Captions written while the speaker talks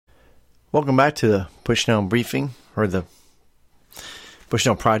Welcome back to the Bushnell Briefing, or the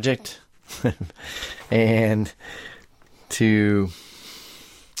Bushnell Project, and to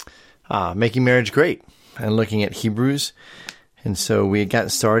making marriage great, and looking at Hebrews. And so we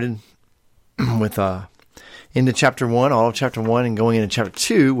got started with into chapter 1, all of chapter 1, and going into chapter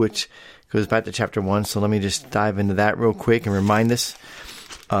 2, which goes back to chapter 1. So let me just dive into that real quick and remind us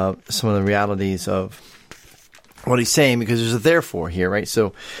of some of the realities of what he's saying, because there's a therefore here, right?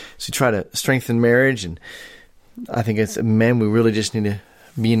 So try to strengthen marriage, and I think as men, we really just need to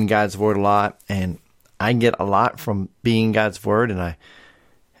be in God's Word a lot, and I get a lot from being in God's Word, and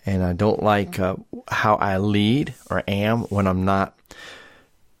I don't like how I lead or am when I'm not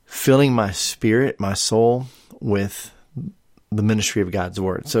filling my spirit, my soul with the ministry of God's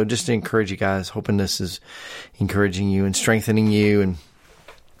Word. So just to encourage you guys, hoping this is encouraging you and strengthening you and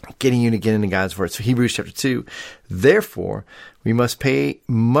getting you to get into God's Word. So Hebrews chapter 2, therefore, we must pay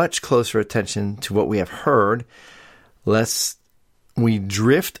much closer attention to what we have heard, lest we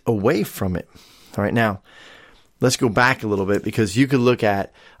drift away from it. All right, now, let's go back a little bit, because you could look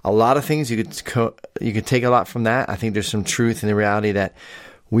at a lot of things. You could take a lot from that. I think there's some truth in the reality that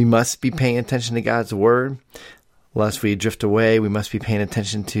we must be paying attention to God's Word, lest we drift away. We must be paying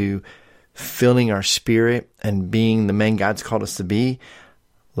attention to filling our spirit and being the men God's called us to be,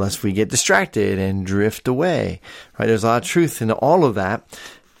 lest we get distracted and drift away, right? There's a lot of truth in all of that,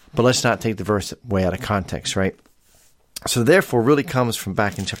 but let's not take the verse way out of context, right? So therefore really comes from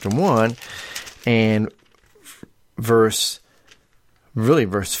back in chapter 1 and verse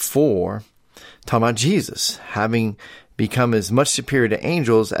 4, talking about Jesus having become as much superior to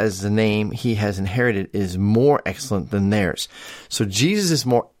angels as the name he has inherited is more excellent than theirs. So Jesus is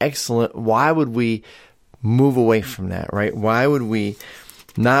more excellent. Why would we move away from that, right? Why would we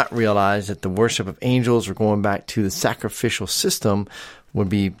not realize that the worship of angels, or going back to the sacrificial system, would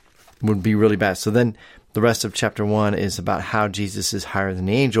be really bad? So then the rest of chapter 1 is about how Jesus is higher than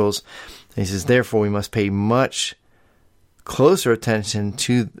the angels. And he says, therefore, we must pay much closer attention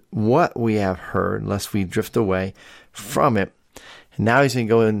to what we have heard, lest we drift away from it. And now he's going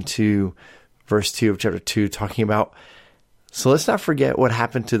to go into verse 2 of chapter 2, talking about, so let's not forget what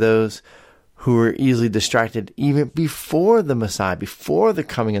happened to those who were easily distracted even before the Messiah, before the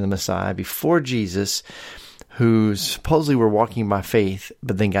coming of the Messiah, before Jesus, who supposedly were walking by faith,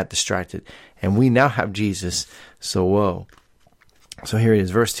 but then got distracted. And we now have Jesus, so woe. So here it is,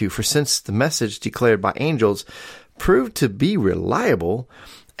 verse 2. For since the message declared by angels proved to be reliable,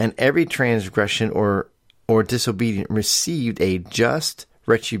 and every transgression or disobedient received a just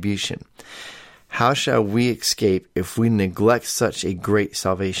retribution, how shall we escape if we neglect such a great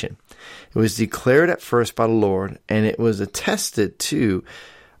salvation? It was declared at first by the Lord, and it was attested to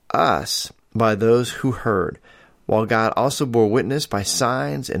us by those who heard, while God also bore witness by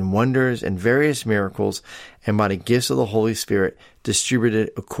signs and wonders and various miracles, and by the gifts of the Holy Spirit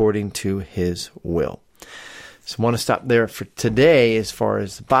distributed according to his will. So I want to stop there for today as far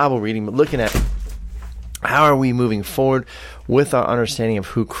as the Bible reading, but looking at how are we moving forward with our understanding of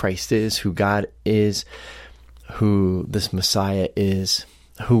who Christ is, who God is, who this Messiah is,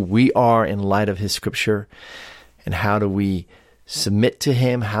 who we are in light of his scripture, and how do we submit to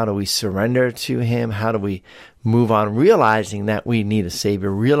him? How do we surrender to him? How do we move on, realizing that we need a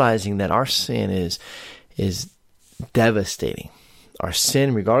Savior, realizing that our sin is devastating. Our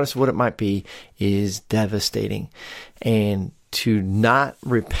sin, regardless of what it might be, is devastating. And to not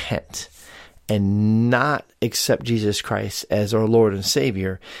repent and not accept Jesus Christ as our Lord and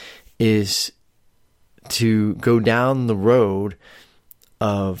Savior is to go down the road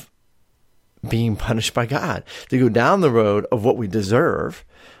of being punished by God, to go down the road of what we deserve.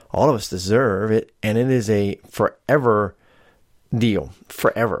 All of us deserve it, and it is a forever deal,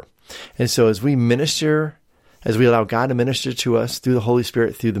 forever. And so as we minister, as we allow God to minister to us through the Holy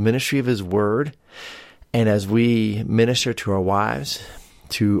Spirit, through the ministry of his word, and as we minister to our wives,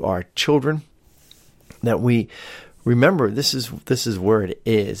 to our children, that we remember this is where it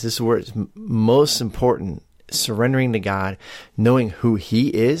is. This is where it's most important, surrendering to God, knowing who he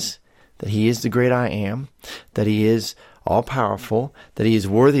is, that he is the great I am, that he is all-powerful, that he is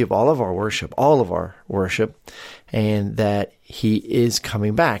worthy of all of our worship, and that he is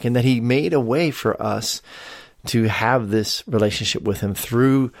coming back, and that he made a way for us to have this relationship with him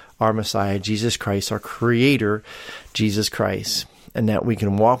through our Messiah, Jesus Christ, our Creator, Jesus Christ, and that we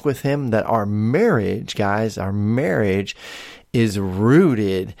can walk with him, that our marriage, guys, our marriage is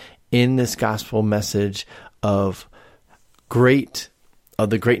rooted in this gospel message of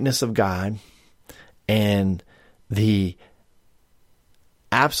the greatness of God and the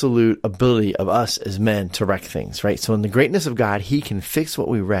absolute ability of us as men to wreck things, right? So in the greatness of God, he can fix what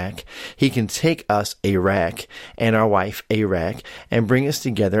we wreck. He can take us, a wreck, and our wife, a wreck, and bring us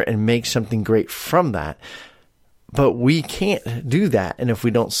together and make something great from that. But we can't do that. And if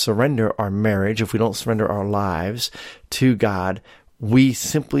we don't surrender our marriage, if we don't surrender our lives to God, we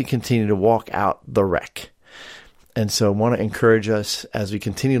simply continue to walk out the wreck. And so I want to encourage us as we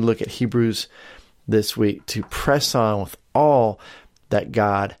continue to look at Hebrews this week to press on with all that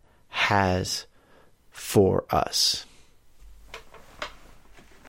God has for us.